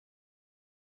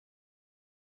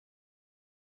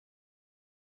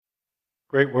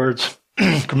Great words.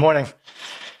 Good morning.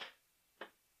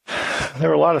 There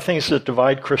are a lot of things that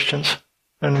divide Christians,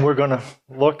 and we're going to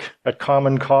look at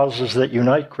common causes that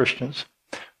unite Christians.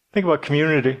 Think about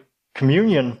community.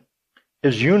 Communion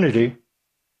is unity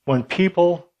when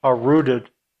people are rooted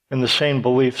in the same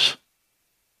beliefs.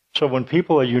 So when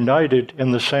people are united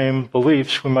in the same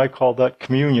beliefs, we might call that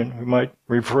communion. We might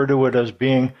refer to it as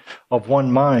being of one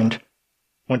mind.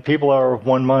 When people are of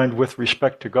one mind with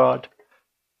respect to God.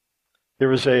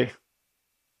 There is a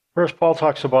verse Paul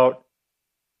talks about.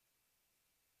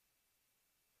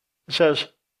 It says,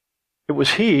 it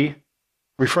was he,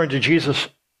 referring to Jesus,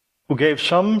 who gave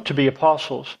some to be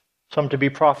apostles, some to be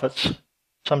prophets,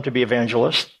 some to be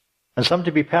evangelists, and some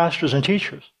to be pastors and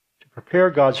teachers, to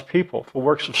prepare God's people for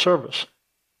works of service,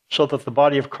 so that the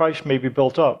body of Christ may be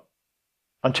built up,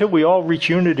 until we all reach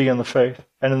unity in the faith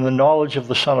and in the knowledge of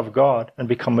the Son of God and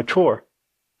become mature,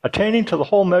 attaining to the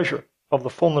whole measure of the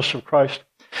fullness of Christ.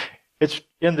 It's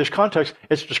in this context,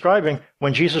 it's describing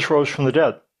when Jesus rose from the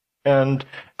dead. And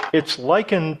it's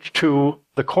likened to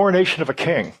the coronation of a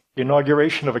king, the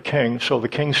inauguration of a king. So the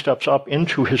king steps up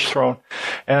into his throne.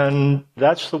 And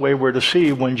that's the way we're to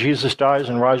see when Jesus dies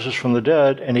and rises from the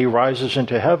dead, and he rises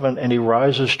into heaven, and he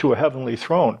rises to a heavenly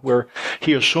throne, where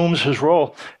he assumes his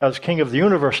role as king of the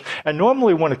universe. And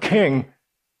normally when a king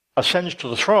ascends to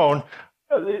the throne,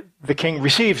 the king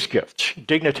receives gifts.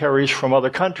 Dignitaries from other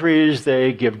countries,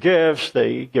 they give gifts,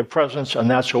 they give presents,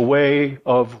 and that's a way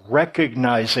of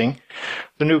recognizing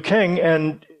the new king.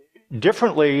 And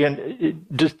differently,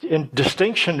 in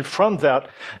distinction from that,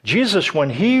 Jesus,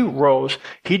 when he rose,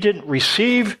 he didn't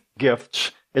receive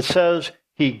gifts. It says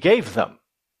he gave them.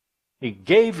 He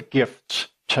gave gifts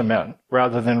to men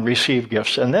rather than receive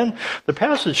gifts. And then the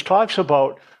passage talks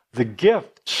about the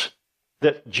gifts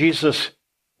that Jesus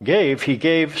gave. He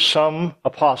gave some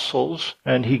apostles,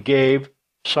 and he gave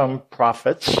some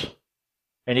prophets,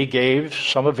 and he gave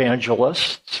some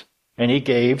evangelists, and he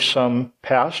gave some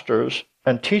pastors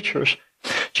and teachers.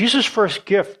 Jesus' first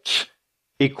gifts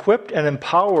equipped and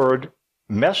empowered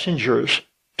messengers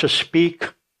to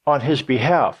speak on his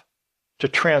behalf, to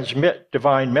transmit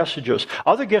divine messages.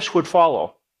 Other gifts would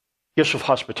follow. Gifts of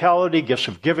hospitality, gifts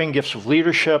of giving, gifts of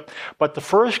leadership. But the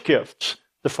first gifts,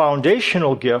 the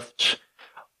foundational gifts,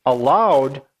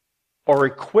 allowed or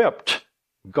equipped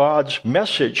God's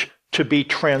message to be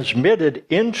transmitted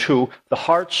into the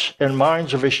hearts and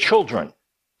minds of his children.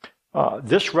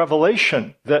 This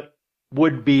revelation that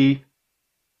would be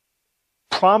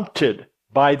prompted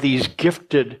by these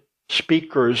gifted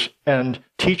speakers and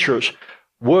teachers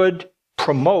would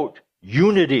promote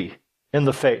unity in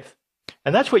the faith.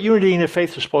 And that's what unity in the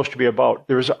faith is supposed to be about.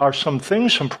 There are some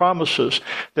things, some promises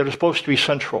that are supposed to be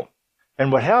central.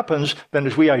 And what happens then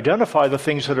is we identify the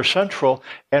things that are central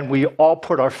and we all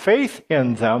put our faith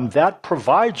in them. That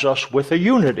provides us with a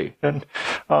unity. And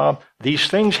these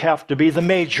things have to be the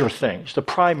major things, the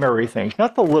primary things,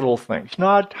 not the little things,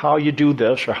 not how you do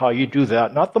this or how you do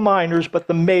that, not the minors, but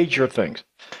the major things.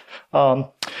 God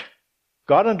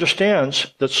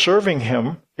understands that serving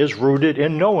him is rooted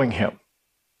in knowing him.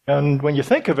 And when you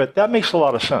think of it, that makes a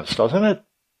lot of sense, doesn't it?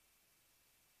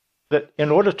 That in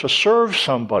order to serve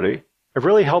somebody, it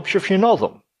really helps you if you know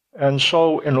them. And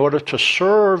so in order to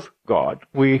serve God,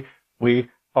 we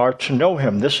are to know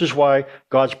him. This is why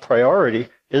God's priority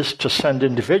is to send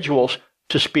individuals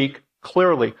to speak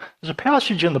clearly. There's a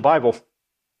passage in the Bible.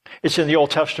 It's in the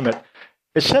Old Testament.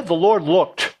 It said the Lord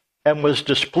looked and was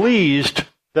displeased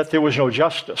that there was no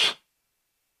justice.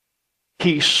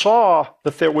 He saw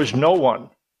that there was no one.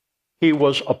 He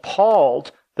was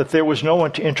appalled that there was no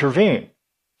one to intervene.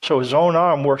 So his own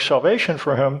arm worked salvation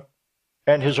for him,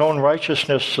 and his own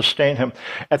righteousness sustained him.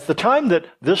 At the time that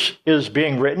this is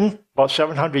being written, about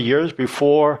 700 years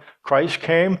before Christ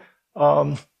came,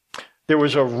 there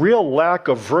was a real lack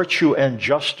of virtue and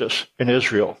justice in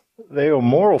Israel. They were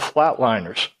moral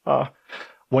flatliners.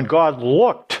 When God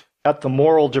looked at the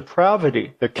moral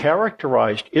depravity that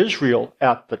characterized Israel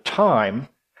at the time,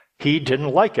 he didn't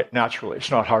like it, naturally.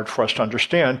 It's not hard for us to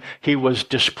understand. He was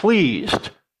displeased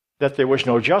that there was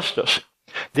no justice.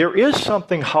 There is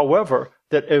something, however,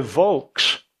 that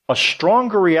evokes a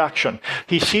stronger reaction.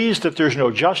 He sees that there's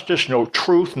no justice, no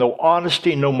truth, no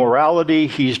honesty, no morality.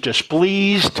 He's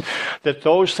displeased that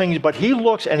those things, but he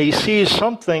looks and he sees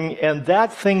something, and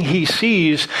that thing he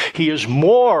sees, he is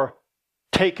more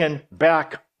taken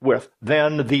back with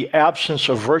than the absence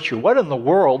of virtue. What in the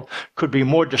world could be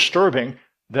more disturbing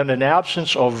than an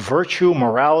absence of virtue,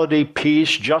 morality,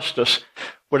 peace, justice?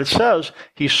 What it says,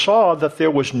 he saw that there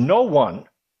was no one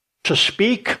to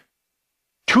speak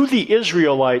to the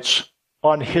Israelites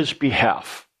on his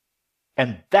behalf.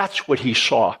 And that's what he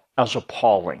saw as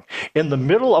appalling. In the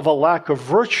middle of a lack of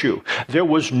virtue, there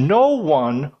was no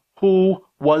one who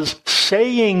was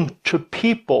saying to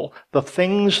people the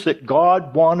things that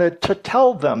God wanted to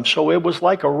tell them. So it was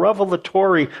like a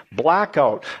revelatory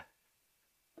blackout.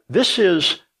 This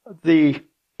is the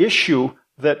issue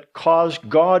that caused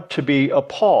God to be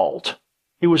appalled.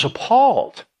 He was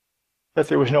appalled that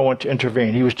there was no one to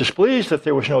intervene. He was displeased that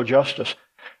there was no justice,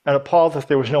 and appalled that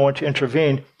there was no one to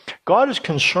intervene. God is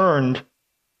concerned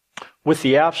with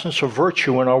the absence of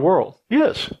virtue in our world. He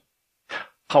is.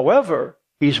 However,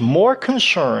 he's more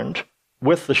concerned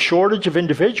with the shortage of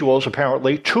individuals,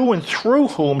 apparently, to and through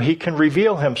whom he can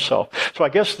reveal himself. So I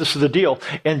guess this is the deal.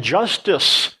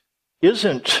 Injustice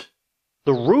isn't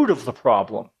the root of the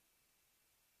problem.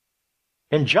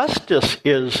 Injustice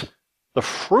is the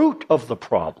fruit of the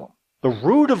problem. The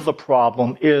root of the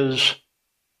problem is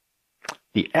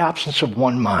the absence of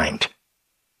one mind.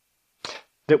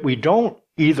 That we don't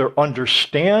either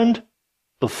understand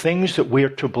the things that we are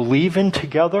to believe in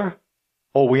together,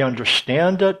 or we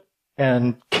understand it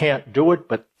and can't do it,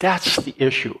 but that's the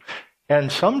issue.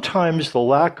 And sometimes the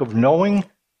lack of knowing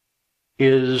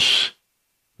is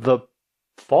the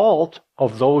fault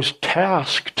of those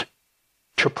tasked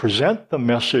to present the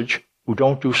message who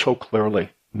don't do so clearly.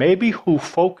 Maybe who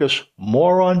focus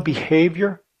more on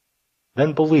behavior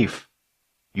than belief.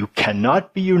 You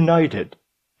cannot be united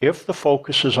if the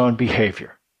focus is on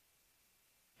behavior.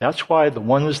 That's why the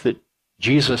ones that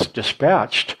Jesus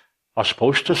dispatched are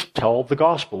supposed to tell the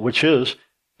gospel, which is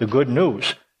the good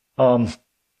news.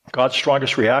 God's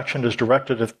strongest reaction is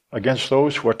directed against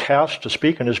those who are tasked to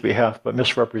speak on his behalf but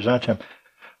misrepresent him.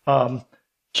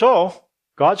 So,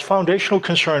 God's foundational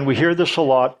concern, we hear this a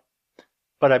lot,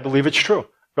 but I believe it's true.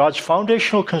 God's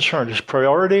foundational concern, his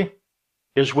priority,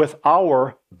 is with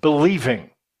our believing,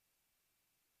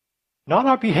 not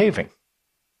our behaving.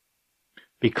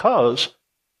 Because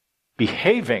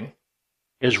behaving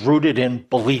is rooted in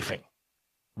believing.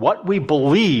 What we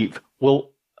believe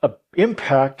will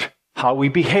impact how we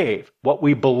behave. What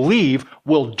we believe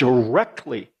will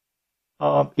directly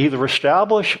either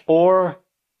establish or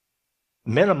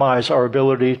minimize our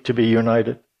ability to be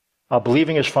united.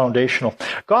 Believing is foundational.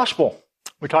 Gospel.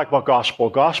 We talk about gospel.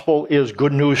 Gospel is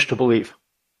good news to believe.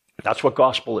 That's what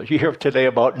gospel is. You hear today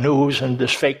about news and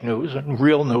this fake news and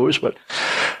real news, but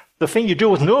the thing you do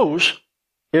with news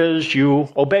is you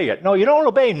obey it. No, you don't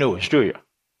obey news, do you?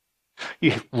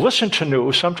 You listen to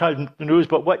news, sometimes the news,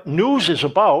 but what news is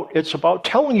about, it's about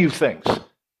telling you things.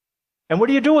 And what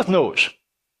do you do with news?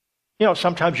 You know,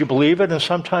 sometimes you believe it and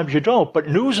sometimes you don't, but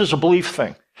news is a belief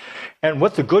thing. And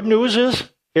what the good news is,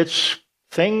 it's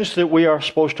things that we are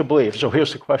supposed to believe. So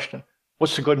here's the question.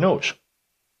 What's the good news?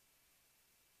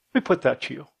 Let me put that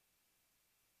to you.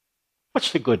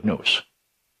 What's the good news?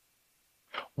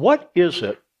 What is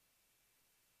it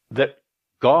that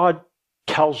God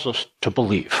tells us to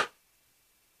believe?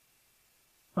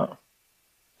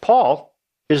 Paul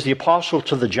is the apostle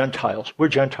to the Gentiles. We're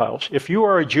Gentiles. If you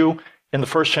are a Jew in the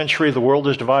first century, the world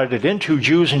is divided into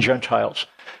Jews and Gentiles.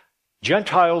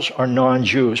 Gentiles are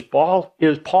non-Jews. Paul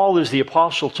is the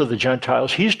apostle to the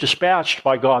Gentiles. He's dispatched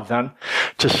by God then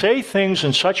to say things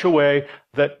in such a way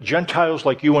that Gentiles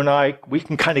like you and I, we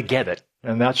can kind of get it.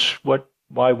 And that's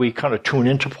why we kind of tune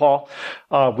into Paul.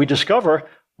 We discover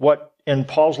what in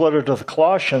Paul's letter to the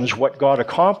Colossians, what God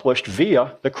accomplished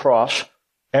via the cross.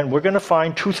 And we're going to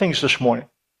find two things this morning.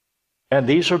 And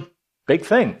these are big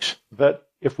things that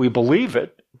if we believe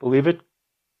it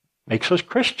makes us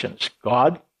Christians.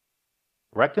 God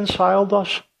reconciled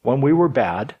us when we were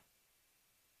bad,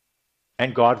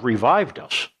 and God revived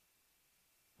us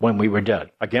when we were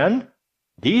dead. Again,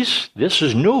 this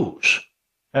is news,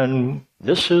 and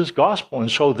this is gospel,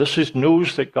 and so this is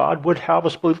news that God would have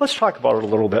us believe. Let's talk about it a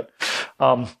little bit.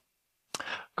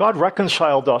 God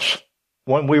reconciled us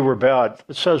when we were bad.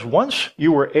 It says, once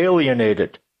you were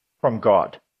alienated from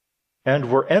God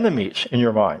and were enemies in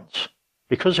your minds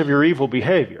because of your evil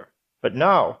behavior, but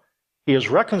now he has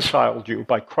reconciled you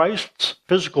by Christ's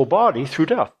physical body through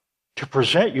death to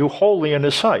present you holy in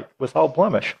his sight, without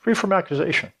blemish, free from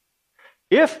accusation.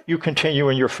 If you continue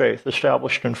in your faith,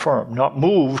 established and firm, not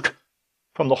moved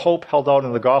from the hope held out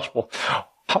in the gospel.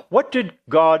 What did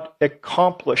God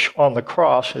accomplish on the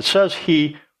cross? It says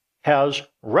he has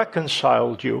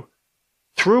reconciled you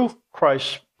through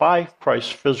Christ, by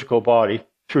Christ's physical body,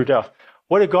 through death.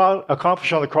 What did God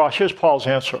accomplish on the cross? Here's Paul's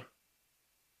answer.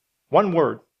 One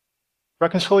word.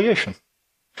 Reconciliation.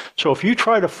 So if you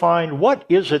try to find what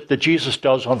is it that Jesus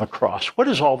does on the cross, what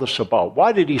is all this about?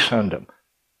 Why did he send him?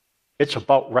 It's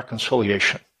about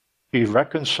reconciliation. He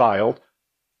reconciled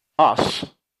us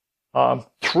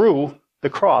through the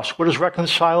cross. What does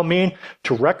reconcile mean?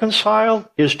 To reconcile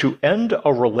is to end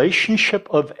a relationship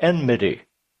of enmity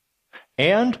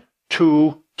and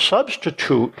to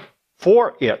substitute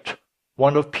for it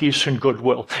one of peace and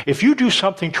goodwill. If you do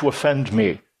something to offend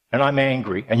me, and I'm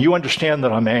angry, and you understand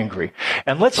that I'm angry,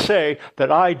 and let's say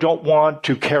that I don't want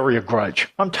to carry a grudge.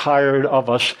 I'm tired of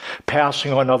us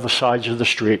passing on other sides of the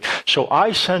street. So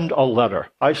I send a letter.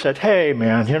 I said, hey,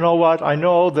 man, you know what? I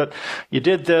know that you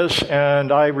did this,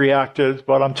 and I reacted,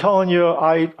 but I'm telling you,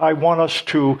 I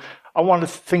want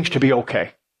things to be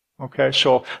okay. Okay,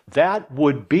 so that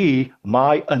would be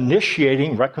my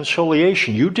initiating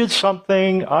reconciliation. You did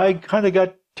something, I kind of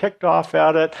got ticked off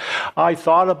at it. I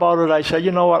thought about it. I said,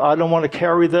 you know what? I don't want to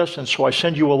carry this. And so I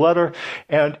send you a letter.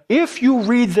 And if you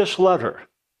read this letter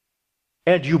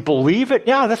and you believe it,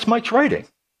 yeah, that's Mike's writing.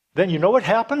 Then you know what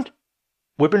happened?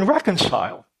 We've been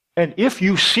reconciled. And if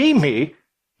you see me,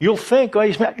 you'll think, oh,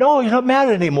 he's mad. No, he's not mad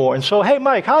anymore. And so, hey,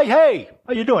 Mike, hi, hey,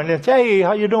 how you doing? And hey,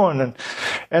 how you doing?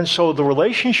 And so the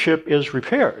relationship is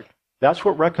repaired. That's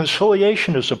what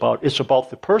reconciliation is about. It's about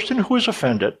the person who is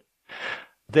offended.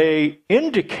 They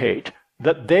indicate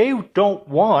that they don't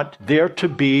want there to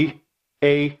be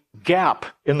a gap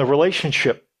in the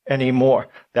relationship anymore.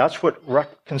 That's what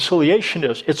reconciliation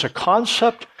is. It's a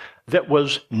concept that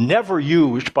was never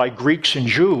used by Greeks and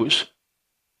Jews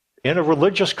in a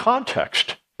religious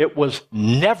context. It was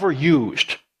never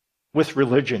used with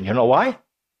religion. You know why?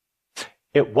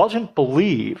 It wasn't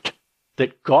believed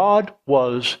that God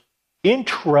was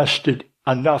interested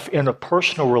enough in a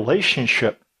personal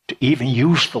relationship to even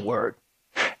use the word.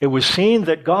 It was seen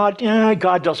that God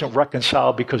doesn't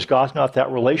reconcile because God's not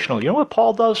that relational. You know what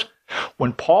Paul does?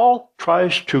 When Paul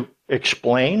tries to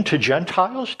explain to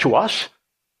Gentiles, to us,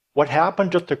 what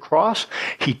happened at the cross,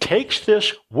 he takes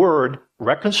this word,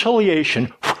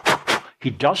 reconciliation, he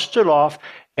dusts it off,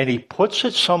 and he puts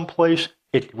it someplace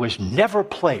it was never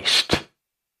placed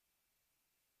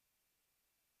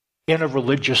in a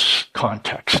religious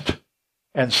context,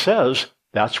 and says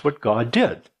that's what God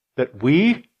did. That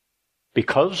we,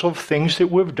 because of things that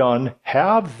we've done,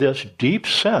 have this deep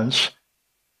sense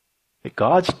that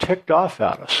God's ticked off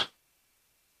at us.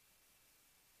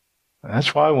 And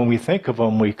that's why when we think of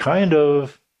him, we'd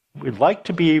like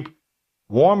to be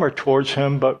warmer towards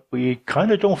him, but we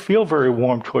kind of don't feel very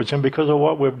warm towards him because of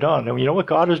what we've done. And you know what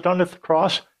God has done at the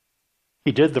cross?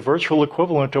 He did the virtual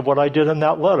equivalent of what I did in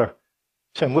that letter.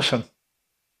 Saying, listen,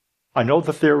 I know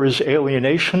that there is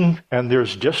alienation and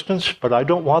there's distance, but I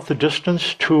don't want the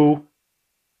distance to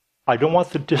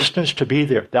be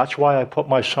there. That's why I put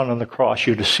my son on the cross.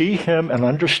 You to see him and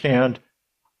understand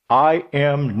I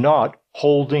am not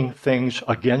holding things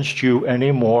against you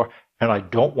anymore, and I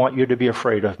don't want you to be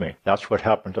afraid of me. That's what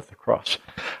happened at the cross.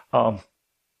 Paul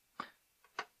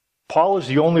is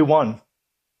the only one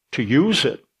to use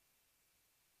it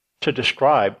to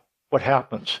describe what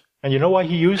happens. And you know why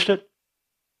he used it?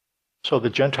 So the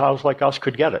Gentiles like us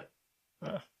could get it.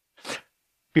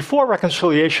 Before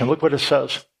reconciliation, look what it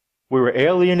says. We were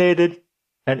alienated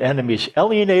and enemies.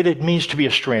 Alienated means to be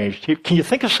estranged. Can you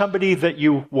think of somebody that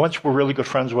you once were really good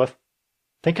friends with?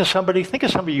 Think of somebody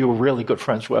you were really good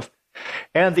friends with,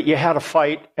 and that you had a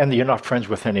fight and that you're not friends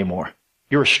with anymore.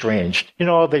 You're estranged. You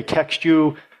know, they text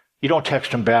you, you don't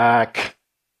text them back.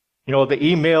 You know, they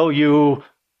email you,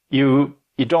 you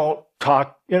don't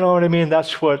talk. You know what I mean?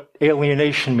 That's what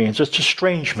alienation means. It's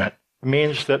estrangement. It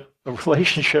means that the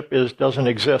relationship doesn't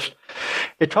exist.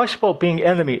 It talks about being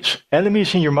enemies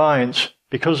in your minds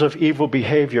because of evil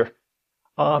behavior.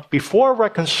 Before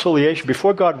reconciliation,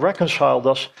 before God reconciled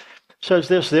us, it says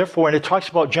this, therefore, and it talks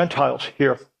about Gentiles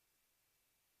here.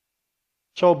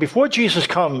 So before Jesus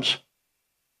comes,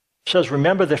 it says,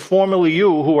 remember that formerly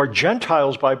you who are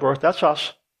Gentiles by birth, that's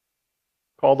us,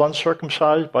 called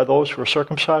uncircumcised by those who are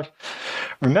circumcised.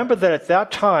 Remember that at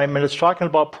that time, and it's talking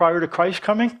about prior to Christ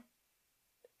coming,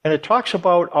 and it talks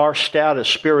about our status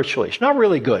spiritually. It's not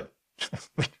really good. Let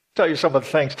me tell you some of the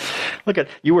things. Look at,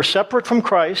 you were separate from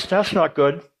Christ. That's not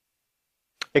good.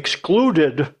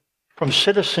 Excluded from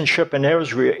citizenship in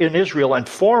Israel and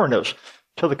foreigners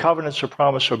to the covenants of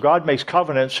promise. So God makes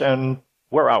covenants and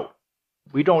we're out.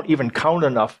 We don't even count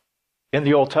enough in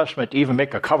the Old Testament to even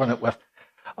make a covenant with.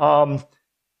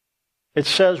 It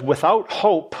says, without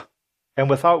hope and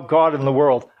without God in the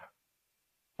world.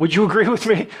 Would you agree with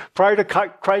me? Prior to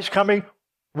Christ coming,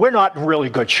 we're not in really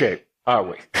good shape, are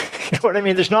we? You know what I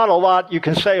mean? There's not a lot you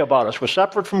can say about us. We're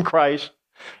separate from Christ,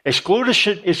 excluded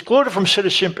from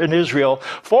citizenship in Israel,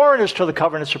 foreigners to the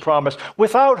covenants of promise,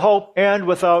 without hope and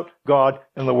without God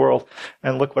in the world.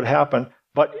 And look what happened.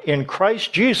 But in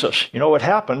Christ Jesus, you know what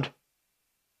happened?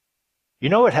 You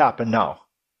know what happened now.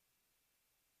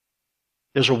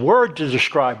 There's a word to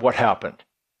describe what happened.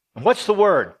 And what's the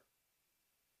word?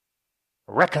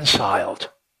 Reconciled.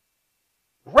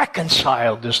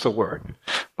 Reconciled is the word.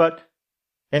 But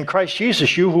in Christ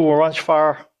Jesus, you who were once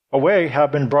far away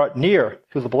have been brought near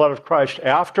through the blood of Christ.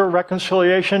 After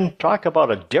reconciliation, talk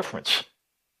about a difference.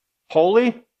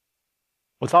 Holy,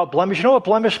 without blemish. You know what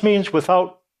blemish means?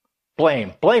 Without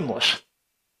blame. Blameless.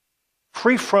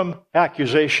 Free from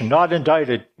accusation, not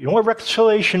indicted. You know what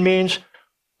reconciliation means?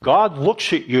 God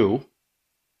looks at you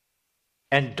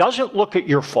and doesn't look at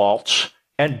your faults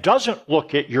and doesn't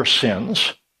look at your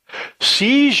sins,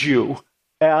 sees you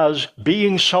as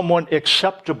being someone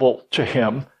acceptable to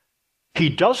him. He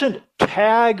doesn't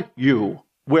tag you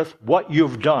with what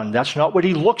you've done. That's not what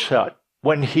he looks at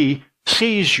when he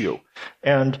sees you.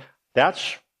 And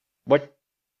that's what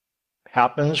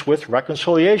happens with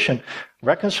reconciliation.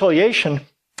 Reconciliation,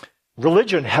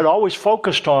 religion had always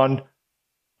focused on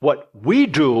what we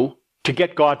do to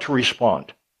get God to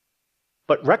respond.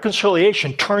 But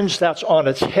reconciliation turns that on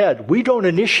its head. We don't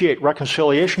initiate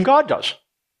reconciliation, God does.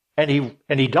 And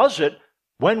he does it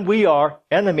when we are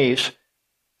enemies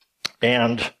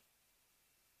and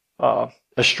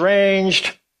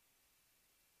estranged,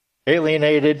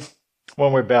 alienated,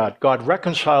 when we're bad. God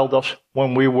reconciled us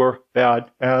when we were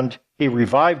bad, and he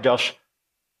revived us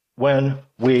when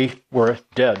we were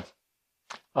dead.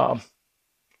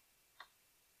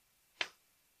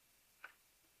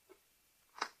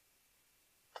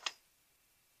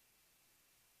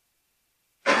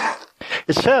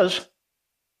 It says,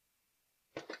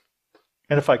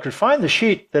 and if I could find the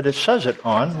sheet that it says it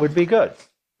on, would be good.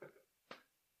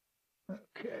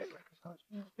 Okay.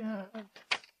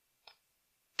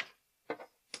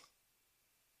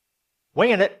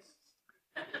 Winging it.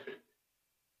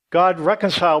 God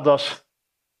reconciled us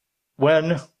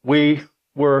when we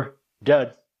were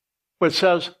dead. But it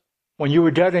says, when you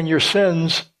were dead in your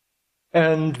sins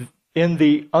and in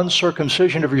the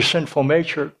uncircumcision of your sinful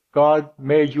nature, God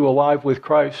made you alive with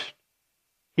Christ.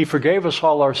 He forgave us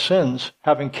all our sins,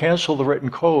 having canceled the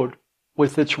written code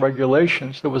with its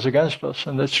regulations that was against us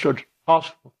and that stood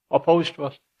opposed to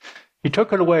us. He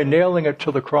took it away, nailing it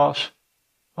to the cross.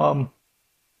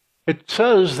 It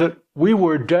says that we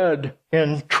were dead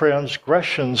in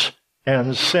transgressions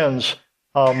and sins.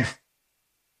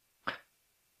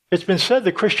 It's been said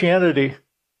that Christianity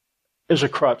is a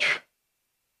crutch.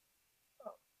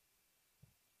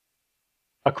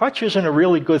 A crutch isn't a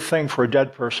really good thing for a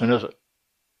dead person, is it?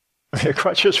 A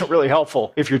crutch isn't really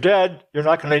helpful. If you're dead, you're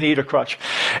not going to need a crutch.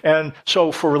 And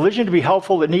so for religion to be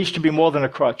helpful, it needs to be more than a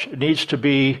crutch. It needs to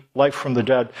be life from the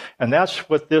dead. And that's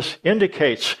what this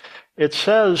indicates. It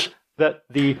says that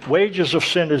the wages of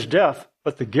sin is death,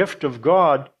 but the gift of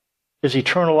God is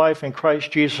eternal life in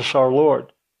Christ Jesus our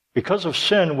Lord. Because of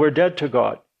sin, we're dead to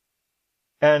God.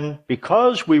 And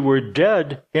because we were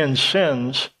dead in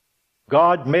sins,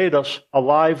 God made us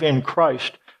alive in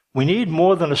Christ. We need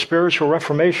more than a spiritual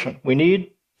reformation. We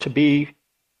need to be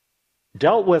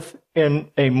dealt with in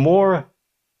a more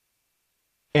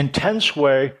intense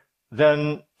way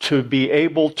than to be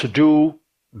able to do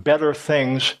better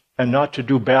things and not to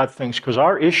do bad things. Because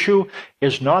our issue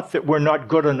is not that we're not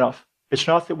good enough. It's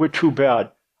not that we're too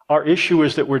bad. Our issue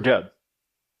is that we're dead.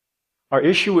 Our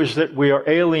issue is that we are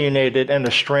alienated and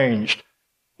estranged.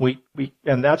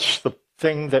 And that's the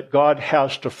thing that God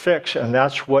has to fix, and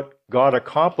that's what God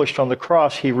accomplished on the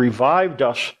cross. He revived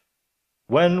us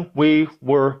when we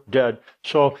were dead.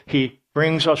 So he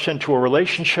brings us into a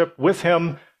relationship with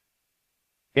him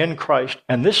in Christ,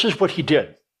 and this is what he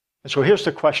did. And so here's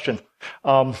the question.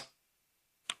 What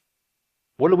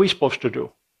are we supposed to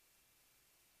do?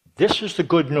 This is the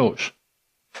good news.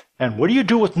 And what do you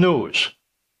do with news?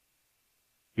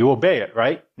 You obey it,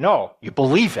 right? No, you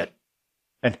believe it.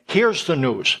 And here's the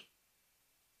news.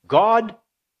 God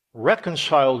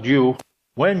reconciled you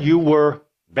when you were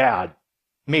bad.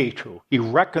 Me too. He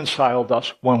reconciled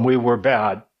us when we were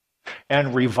bad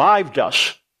and revived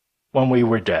us when we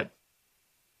were dead.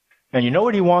 And you know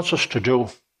what he wants us to do?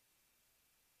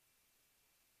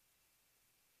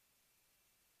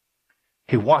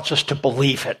 He wants us to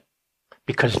believe it,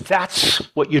 because that's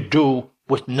what you do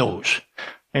with news.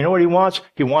 And you know what he wants?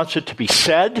 He wants it to be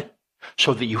said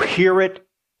so that you hear it,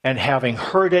 and having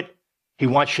heard it, he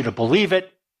wants you to believe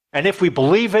it. And if we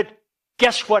believe it,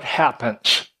 guess what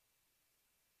happens?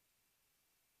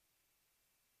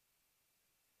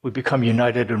 We become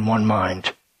united in one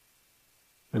mind.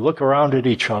 We look around at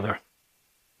each other.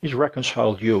 He's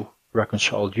reconciled you,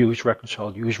 reconciled you, he's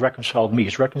reconciled you, he's reconciled me,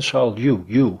 he's reconciled you.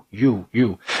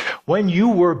 When you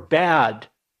were bad,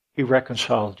 he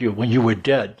reconciled you. When you were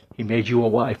dead, he made you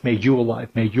alive, made you alive,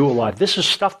 made you alive. This is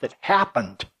stuff that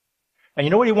happened. And you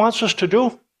know what he wants us to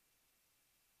do?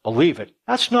 Believe it.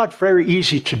 That's not very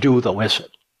easy to do, though, is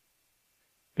it?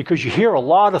 Because you hear a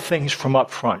lot of things from up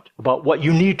front about what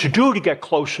you need to do to get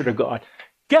closer to God.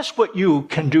 Guess what you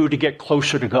can do to get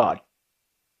closer to God?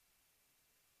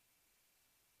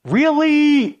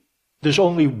 Really, there's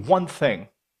only one thing.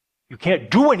 You can't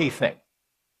do anything.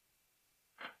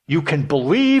 You can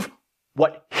believe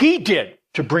what he did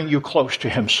to bring you close to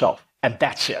himself, and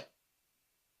that's it.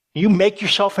 Can you make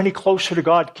yourself any closer to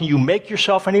God? Can you make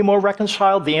yourself any more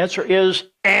reconciled? The answer is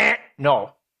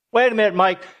no. Wait a minute,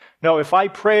 Mike. No, if I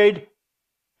prayed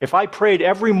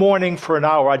every morning for an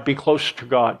hour, I'd be closer to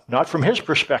God. Not from his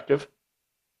perspective.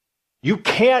 You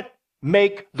can't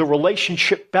make the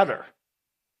relationship better.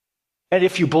 And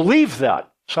if you believe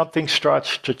that, something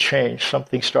starts to change.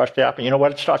 Something starts to happen. You know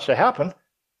what starts to happen?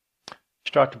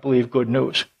 Start to believe good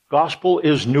news. Gospel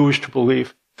is news to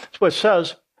believe. That's what it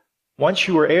says. Once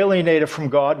you were alienated from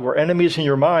God, were enemies in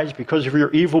your minds because of your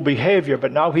evil behavior,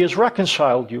 but now he has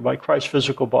reconciled you by Christ's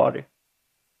physical body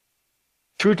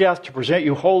through death to present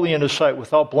you holy in his sight,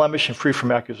 without blemish and free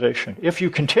from accusation. If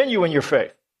you continue in your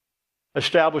faith,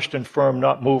 established and firm,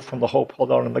 not moved from the hope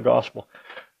held out in the gospel.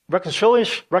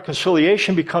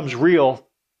 Reconciliation becomes real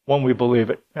when we believe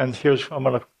it. And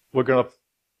we're gonna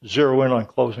zero in on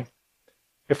closing.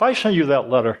 If I send you that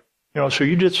letter, so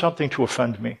you did something to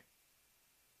offend me.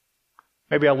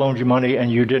 Maybe I loaned you money and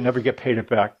you didn't ever get paid it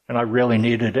back, and I really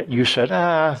needed it. And you said,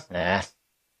 I'm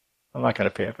not going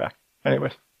to pay it back.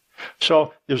 Anyways,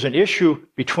 so there's an issue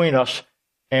between us,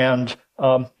 and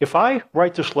if I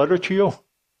write this letter to you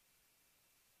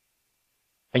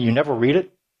and you never read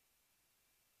it,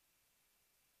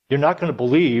 you're not going to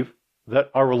believe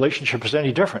that our relationship is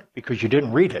any different because you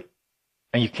didn't read it,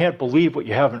 and you can't believe what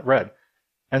you haven't read.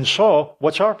 And so,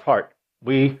 what's our part?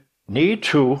 We need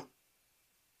to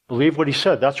believe what he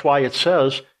said. That's why it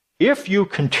says, if you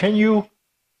continue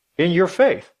in your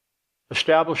faith,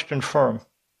 established and firm,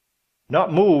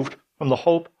 not moved from the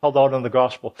hope held out in the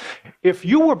gospel. If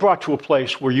you were brought to a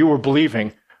place where you were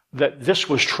believing that this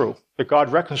was true, that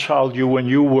God reconciled you when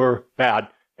you were bad,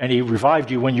 and he revived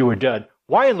you when you were dead,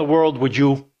 why in the world would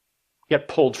you get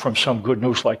pulled from some good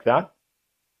news like that?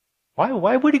 Why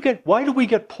do we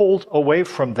get pulled away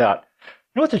from that? You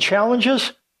know what the challenge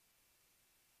is?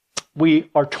 We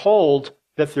are told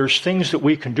that there's things that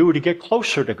we can do to get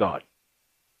closer to God.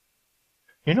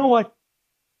 You know what?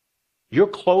 You're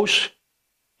close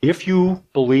if you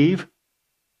believe,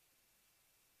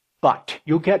 but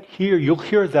you'll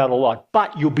hear that a lot.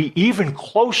 But you'll be even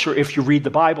closer if you read the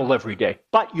Bible every day.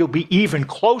 But you'll be even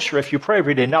closer if you pray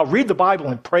every day. Now read the Bible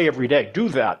and pray every day. Do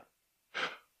that.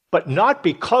 But not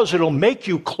because it'll make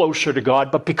you closer to God,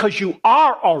 but because you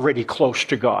are already close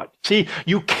to God. See,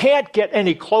 you can't get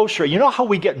any closer. You know how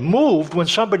we get moved when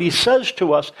somebody says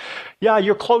to us, yeah,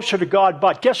 you're closer to God,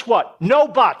 but guess what? No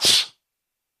buts.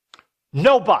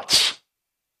 No buts.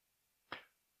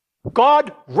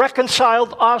 God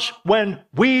reconciled us when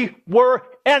we were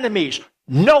enemies.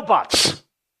 No buts.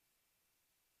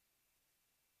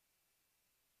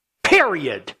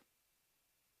 Period.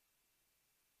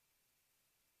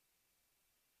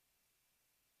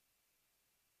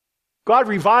 God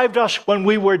revived us when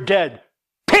we were dead.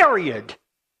 Period.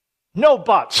 No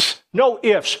buts, no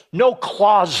ifs, no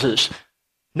clauses,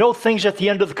 no things at the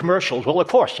end of the commercials. Well, of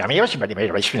course, you know, the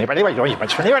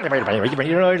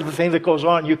thing that goes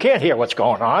on, you can't hear what's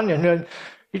going on. And then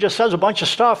he just says a bunch of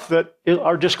stuff that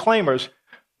are disclaimers.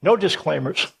 No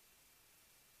disclaimers.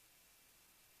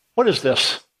 What is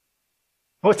this?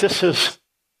 What this is?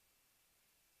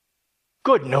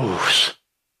 Good news.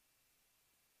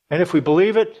 And if we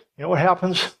believe it, you know what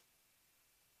happens?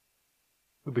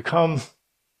 We become a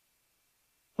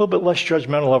little bit less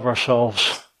judgmental of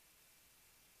ourselves,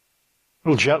 a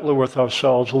little gentler with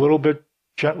ourselves, a little bit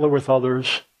gentler with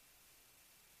others,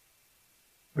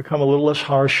 become a little less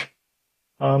harsh.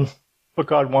 What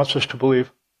God wants us to believe.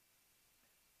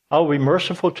 I will be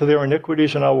merciful to their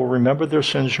iniquities, and I will remember their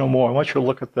sins no more. I want you to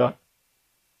look at that.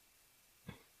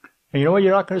 And you know what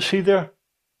you're not going to see there?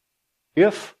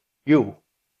 If you.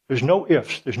 There's no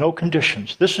ifs. There's no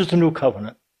conditions. This is the new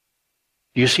covenant.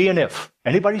 Do you see an if?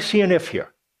 Anybody see an if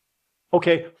here?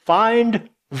 Okay, find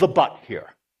the but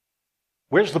here.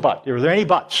 Where's the but? Are there any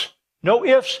buts? No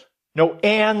ifs, no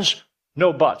ands,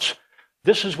 no buts.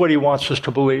 This is what he wants us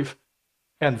to believe.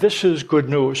 And this is good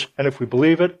news. And if we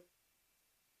believe it,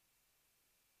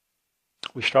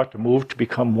 we start to move to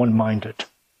become one-minded.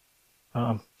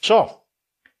 So,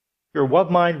 you're one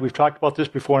mind. We've talked about this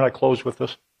before, and I close with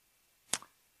this.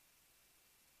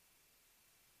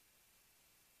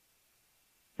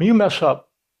 When you mess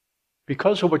up,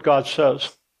 because of what God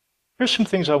says, Here's some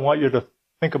things I want you to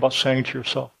think about saying to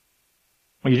yourself.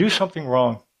 When you do something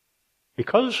wrong,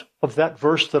 because of that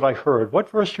verse that I heard, what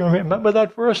verse do you remember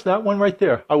that verse? That one right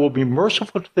there. I will be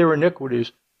merciful to their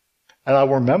iniquities, and I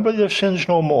will remember their sins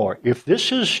no more. If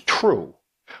this is true,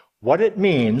 what it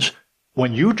means,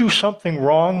 when you do something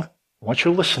wrong, I want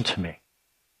you to listen to me.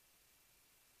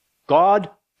 God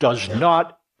does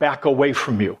not back away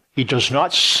from you. He does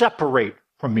not separate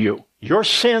from you. Your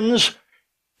sins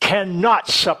cannot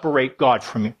separate God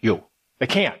from you. They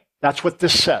can't. That's what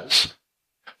this says.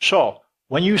 So,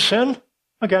 when you sin,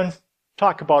 again,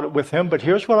 talk about it with him, but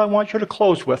here's what I want you to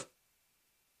close with.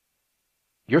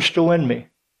 You're still in me,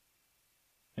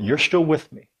 and you're still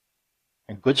with me,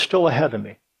 and good's still ahead of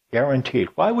me, guaranteed.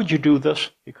 Why would you do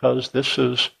this? Because this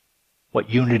is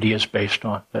what unity is based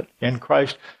on, that in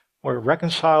Christ we're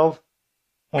reconciled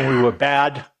when we were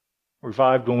bad,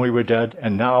 revived when we were dead,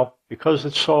 and now, because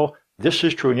it's so, this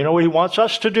is true. And you know what he wants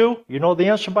us to do? You know the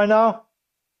answer by now?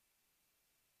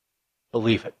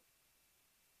 Believe it.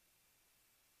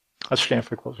 Let's stand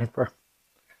for closing prayer.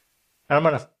 And I'm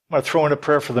going to throw in a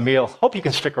prayer for the meal. Hope you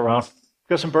can stick around.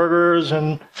 Got some burgers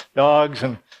and dogs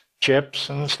and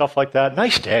chips and stuff like that.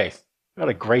 Nice day. Got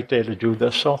a great day to do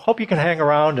this. So hope you can hang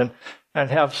around and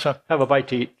have a bite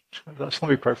to eat. Let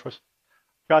me pray for us.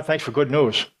 God, thanks for good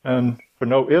news and for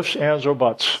no ifs, ands, or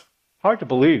buts. Hard to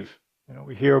believe. You know,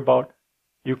 we hear about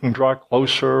you can draw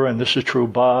closer and this is true,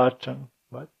 but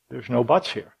there's no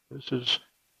buts here. This is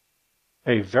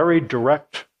a very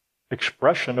direct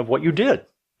expression of what you did,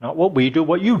 not what we do,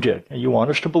 what you did. And you want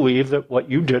us to believe that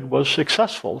what you did was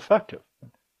successful, effective.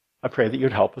 I pray that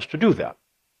you'd help us to do that,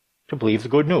 to believe the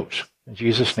good news. In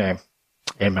Jesus' name,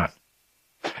 amen.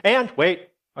 And wait,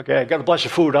 okay, I got to bless the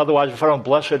food. Otherwise, if I don't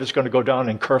bless it, it's going to go down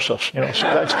and curse us. You know, so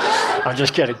I'm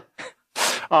just kidding.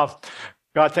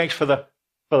 God, thanks for the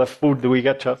food that we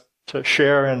get to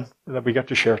share and that we get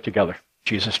to share together. In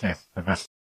Jesus' name, amen.